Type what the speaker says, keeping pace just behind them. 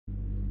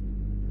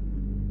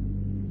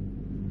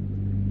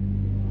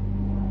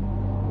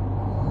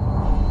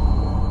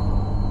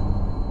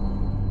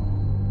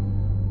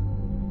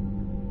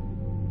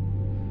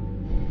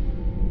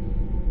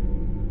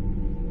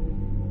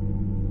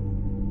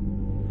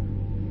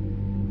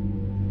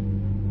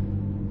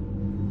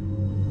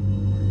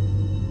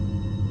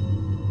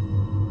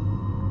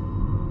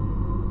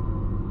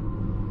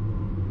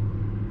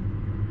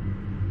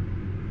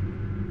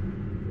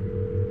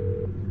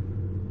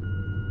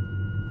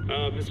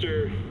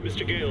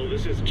Mr. Gale,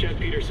 this is Chet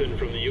Peterson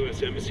from the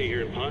U.S. Embassy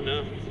here in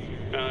Patna.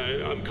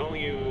 I'm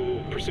calling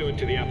you pursuant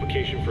to the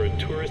application for a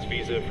tourist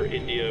visa for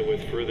India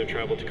with further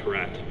travel to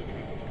Korat.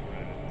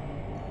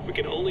 We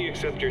can only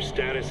accept your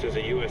status as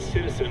a U.S.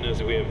 citizen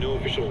as we have no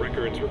official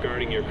records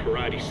regarding your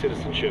Karati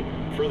citizenship.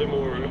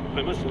 Furthermore,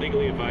 I must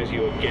legally advise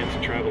you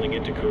against traveling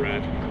into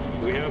Korat.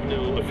 We have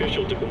no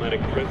official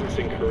diplomatic presence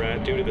in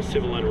Korat due to the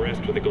civil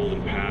unrest with the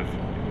Golden Path.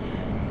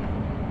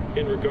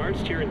 In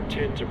regards to your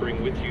intent to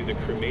bring with you the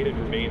cremated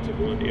remains of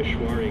one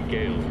Ishwari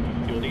Gale,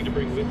 you'll need to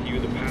bring with you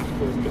the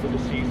passport for the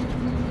deceased,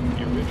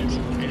 the original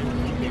and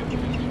copy of the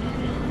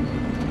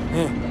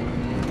Hey,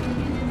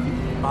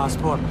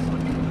 passport.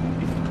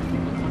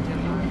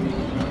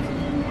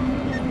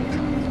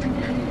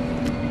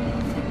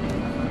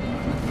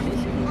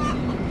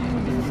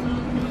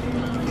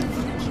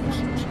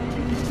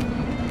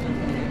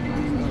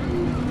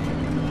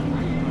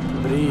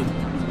 Breathe.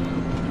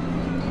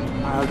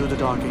 I'll do the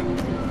talking.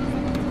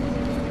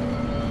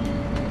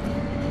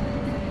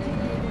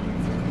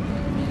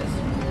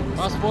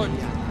 Passport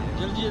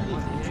जल्दी जल्दी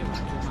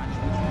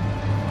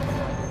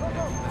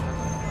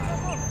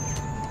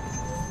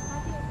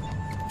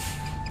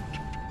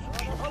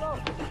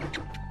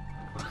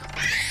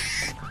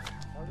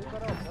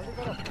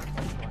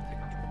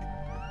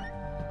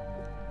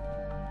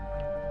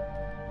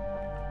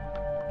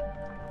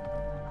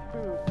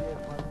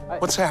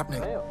What's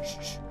happening?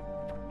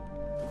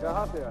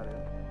 कहाँ से आ रहे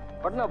हैं?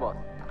 Patna boss.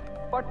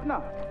 Patna?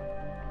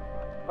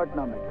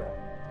 Patna में क्या है?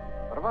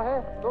 परवाह है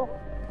तो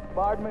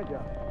बाढ़ में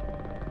जा।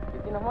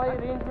 लेकिन हमारी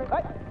रेंज में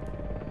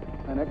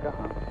मैंने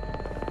कहा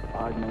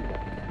आज में क्या?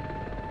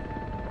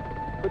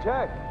 कुछ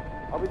है?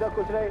 अभी तक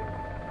कुछ नहीं।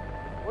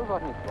 कोई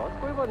बात नहीं बॉस,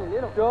 कोई बात नहीं, ले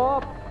लो।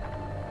 चुप।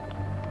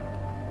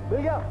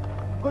 मिल गया?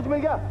 कुछ मिल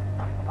गया?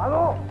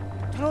 आलो।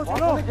 चलो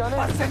चलो,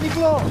 बस से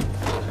निकलो।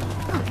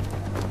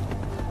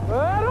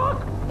 रुक!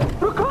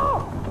 रुको!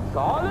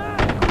 साले!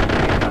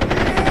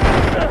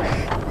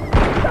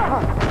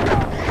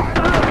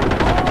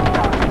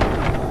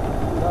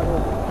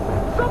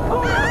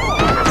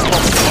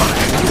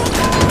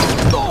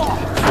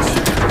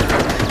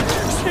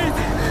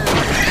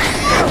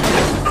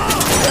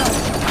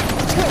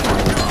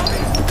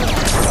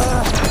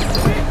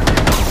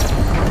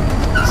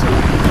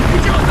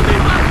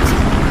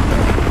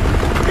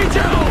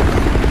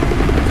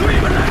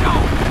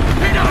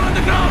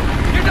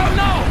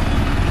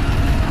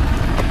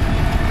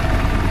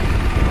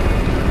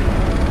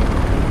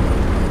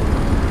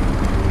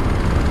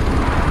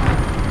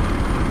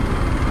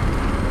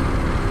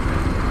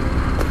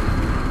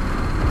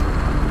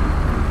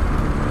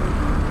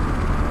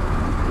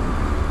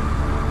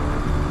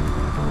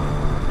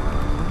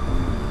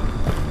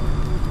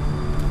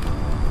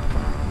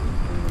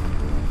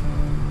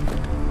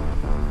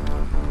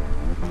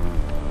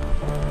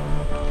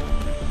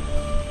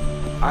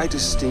 I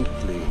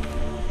distinctly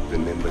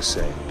remember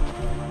saying,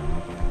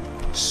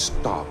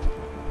 stop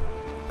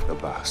the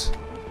bus.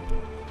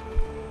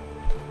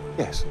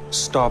 Yes,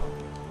 stop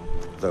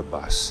the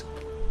bus.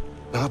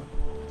 Not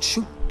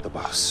shoot the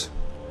bus.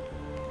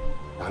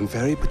 I'm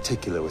very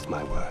particular with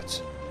my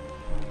words.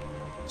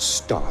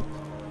 Stop.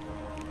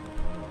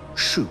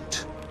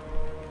 Shoot.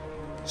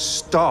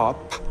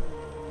 Stop.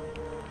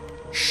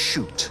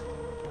 Shoot.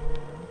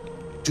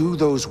 Do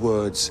those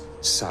words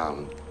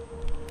sound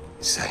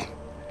the same?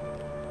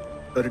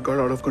 But it got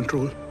out of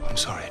control. I'm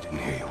sorry, I didn't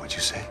hear you. What'd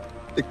you say?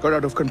 It got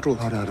out of control.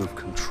 Got out of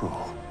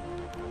control.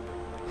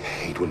 I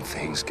hate when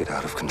things get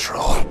out of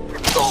control.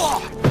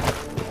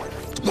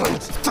 One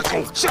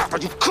fucking job,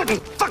 and you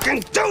couldn't fucking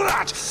do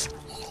that!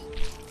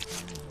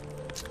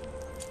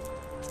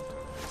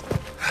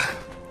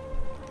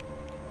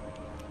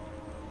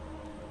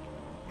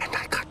 And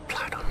I got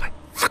blood on my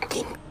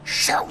fucking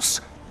shoes.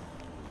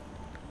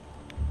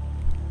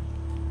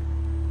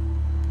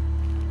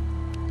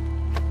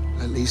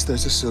 At least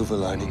there's a silver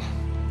lining.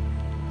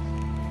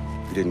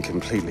 We didn't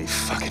completely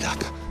fuck it up.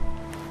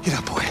 Get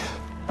up, boy.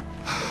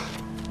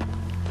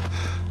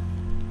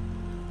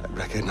 I'd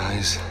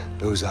recognize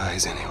those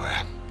eyes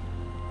anywhere.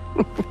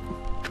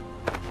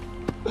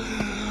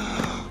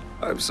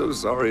 I'm so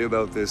sorry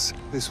about this.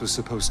 This was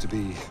supposed to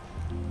be...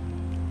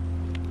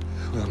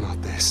 well,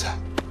 not this.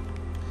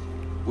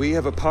 We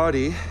have a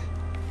party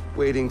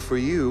waiting for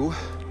you,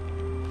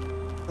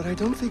 but I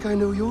don't think I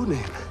know your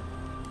name.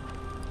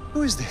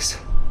 Who is this?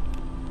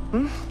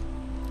 Hmm?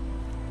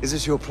 Is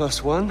this your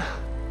 +1?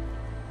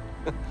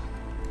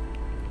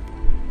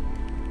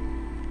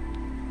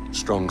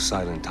 Strong,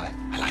 silent type.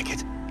 I like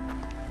it.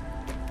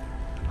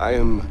 I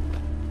am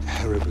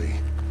terribly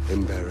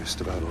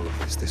embarrassed about all of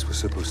this. This was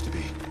supposed to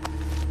be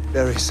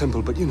very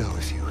simple, but you know,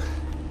 if you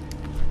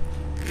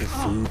give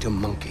food to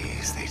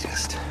monkeys, they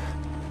just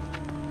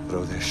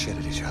throw their shit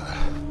at each other.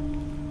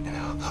 You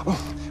know?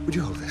 Oh, would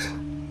you hold this?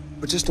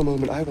 For just a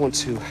moment, I want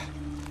to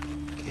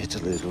get a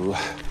little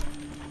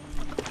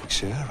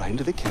picture right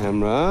into the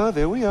camera.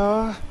 There we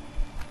are.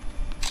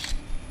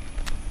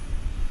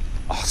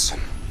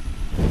 Awesome.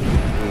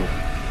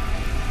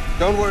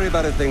 Don't worry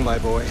about a thing, my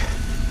boy.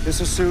 This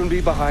will soon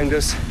be behind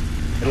us.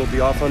 and we'll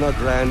be off on a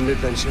grand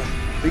adventure.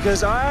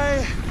 Because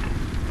I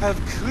have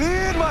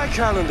cleared my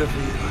calendar for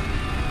you.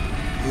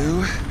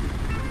 You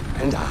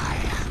and I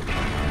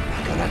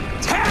are gonna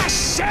tear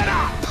shit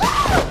up!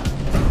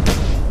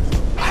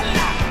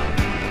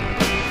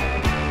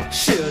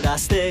 Should I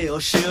stay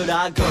or should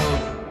I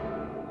go?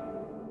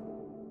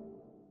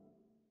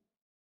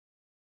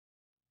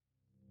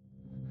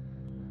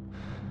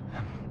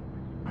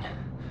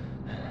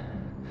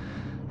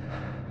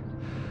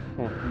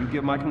 You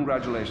give my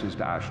congratulations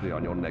to Ashley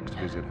on your next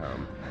visit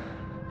home.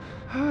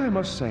 I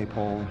must say,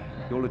 Paul,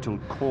 your little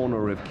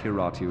corner of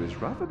Kiratu is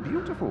rather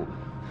beautiful.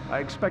 I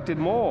expected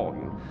more.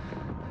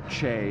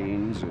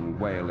 Chains and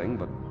wailing,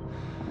 but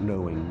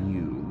knowing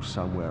you,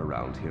 somewhere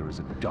around here is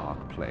a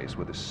dark place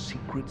where the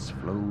secrets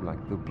flow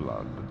like the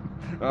blood.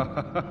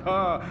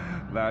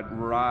 That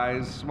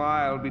wry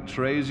smile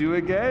betrays you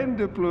again,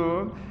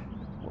 Deplour.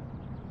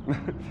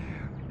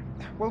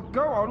 Well,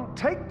 go on,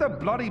 take the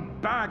bloody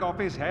bag off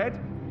his head.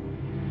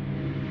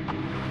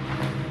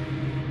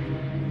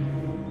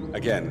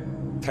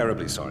 Again,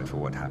 terribly sorry for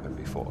what happened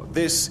before.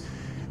 This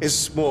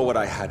is more what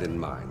I had in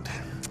mind.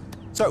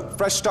 So,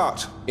 fresh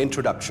start.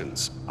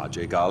 Introductions.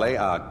 Ajay Ghale,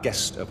 our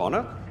guest of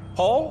honor.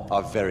 Paul,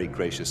 our very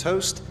gracious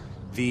host.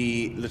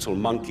 The little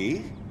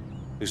monkey,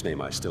 whose name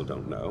I still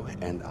don't know.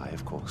 And I,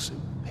 of course, am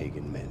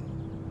Pagan Min.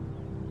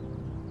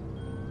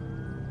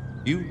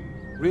 You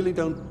really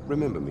don't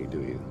remember me, do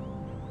you?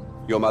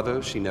 Your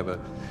mother, she never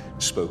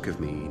spoke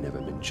of me,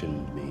 never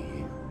mentioned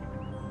me.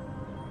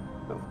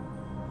 No.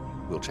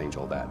 We'll change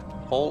all that.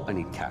 Paul, I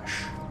need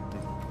cash.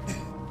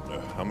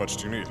 How much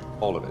do you need?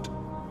 All of it.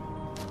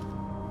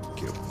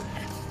 Thank you.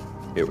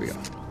 Here we go.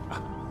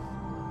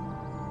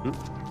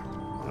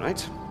 All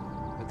right.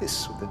 Like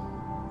this, with the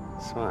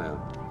smile.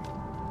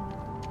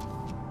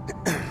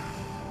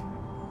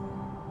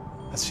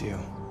 That's you.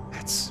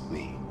 That's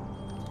me.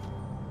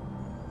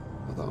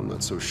 Although I'm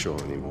not so sure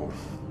anymore.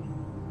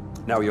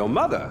 Now, your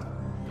mother,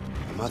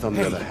 on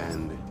the other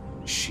hand,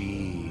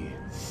 she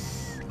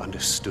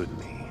understood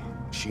me.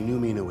 She knew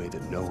me in a way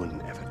that no one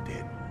ever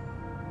did.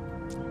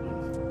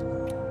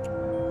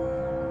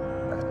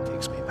 That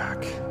takes me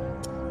back.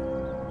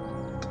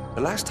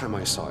 The last time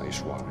I saw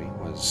Ishwari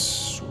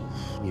was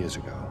years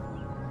ago.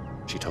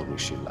 She told me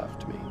she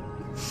loved me.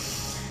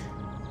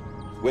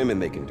 Women,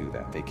 they can do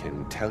that. They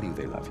can tell you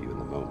they love you in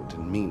the moment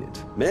and mean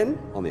it. Men,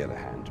 on the other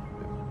hand,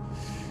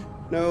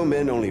 no,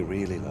 men only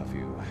really love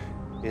you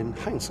in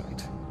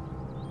hindsight.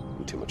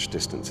 And too much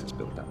distance is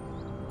built up.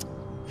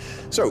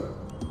 So,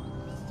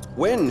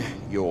 when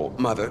your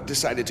mother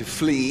decided to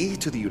flee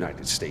to the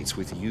United States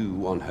with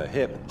you on her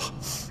hip,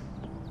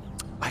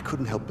 I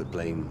couldn't help but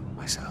blame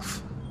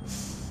myself.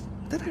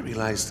 Then I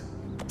realized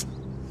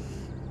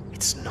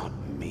it's not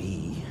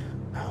me.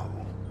 No.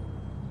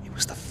 It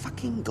was the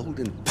fucking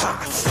Golden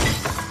Path.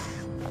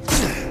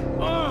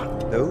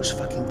 Those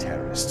fucking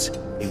terrorists,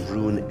 they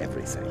ruin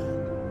everything.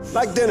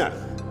 Like dinner.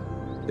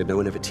 Did no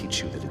one ever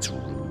teach you that it's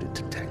rude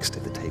to text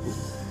at the table?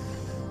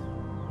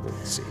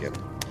 Let's see here.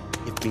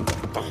 Give me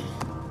the phone.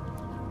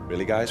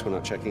 Really, guys? We're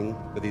not checking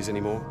for these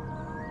anymore?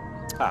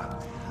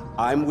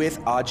 I'm with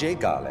Ajay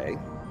Ghale.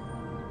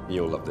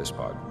 You'll love this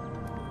part.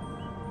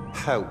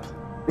 Help.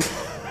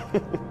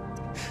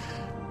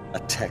 A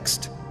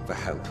text for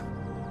help.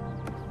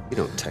 You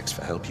don't text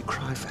for help, you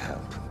cry for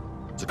help.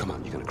 So come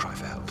on, you're gonna cry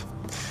for help.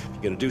 If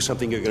you're gonna do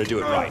something, you're gonna do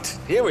it right.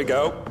 Here we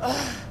go.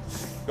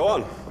 Go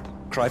on.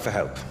 Cry for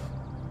help.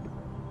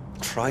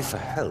 Cry for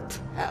help.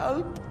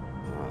 Help?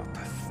 Oh,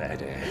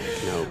 pathetic.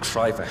 No,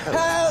 cry for help.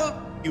 Help!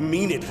 You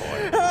mean it,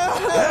 boy.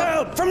 Help!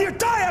 Help! From your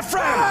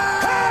diaphragm!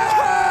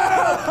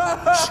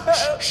 Help!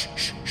 Shh, shh,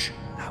 shh, shh.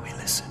 Now we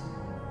listen.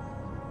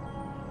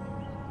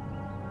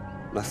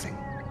 Nothing.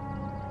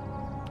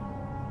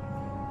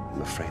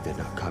 I'm afraid they're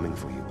not coming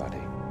for you,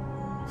 buddy.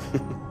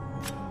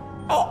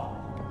 Oh!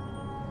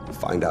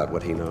 Find out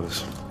what he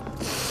knows.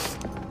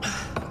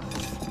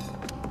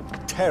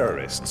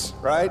 Terrorists,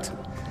 right?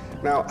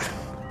 Now,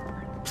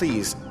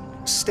 please,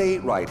 stay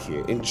right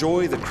here.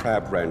 Enjoy the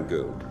crab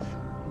rangoon.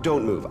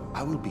 Don't move.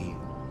 I will be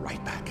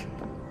right back.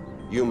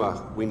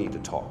 Yuma, we need to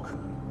talk.